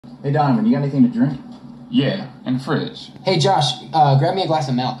Hey, Donovan, you got anything to drink? Yeah, in the fridge. Hey, Josh, grab me a glass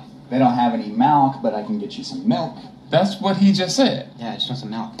of milk. They don't have any Malk, but I can get you some milk. That's what he just said. Yeah, I just want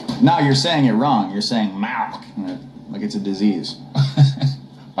some milk. No, you're saying it wrong. You're saying Malk, like it's a disease.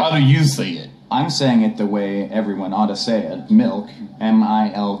 How do you say it? I'm saying it the way everyone ought to say it. Milk,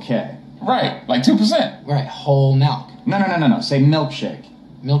 M-I-L-K. Right, like 2%. Right, whole milk. No. Say milkshake.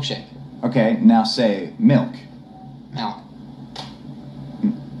 Milkshake. Okay, now say milk. Milk.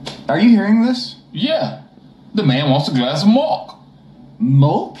 Are you hearing this? Yeah, the man wants a glass of milk.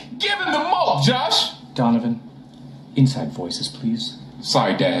 Milk? Give him the milk, Josh! Donovan, inside voices, please.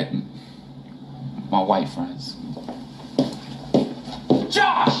 Sorry, Dad. My white friends.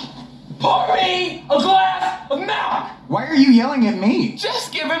 Josh! Pour me a glass of milk! Why are you yelling at me?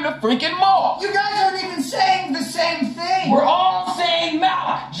 Just give him the freaking milk! You guys aren't even saying the same thing! We're all saying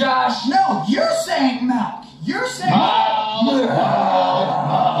milk, Josh! No, you're saying milk! You're saying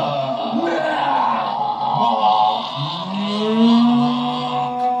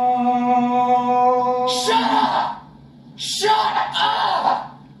Shut up! Shut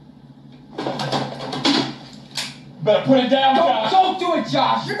up! Better put it down, Josh! Don't do it,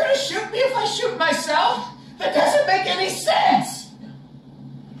 Josh! You're gonna shoot me if I shoot myself? That doesn't make any sense!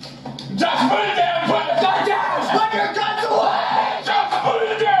 Josh, put it down! Put it down! Put your guns away! Josh, put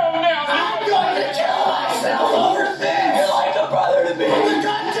it down now! I'm going to kill myself over this! You're like a brother to me! Put the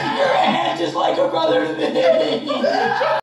gun down! Your hand is like a brother to me!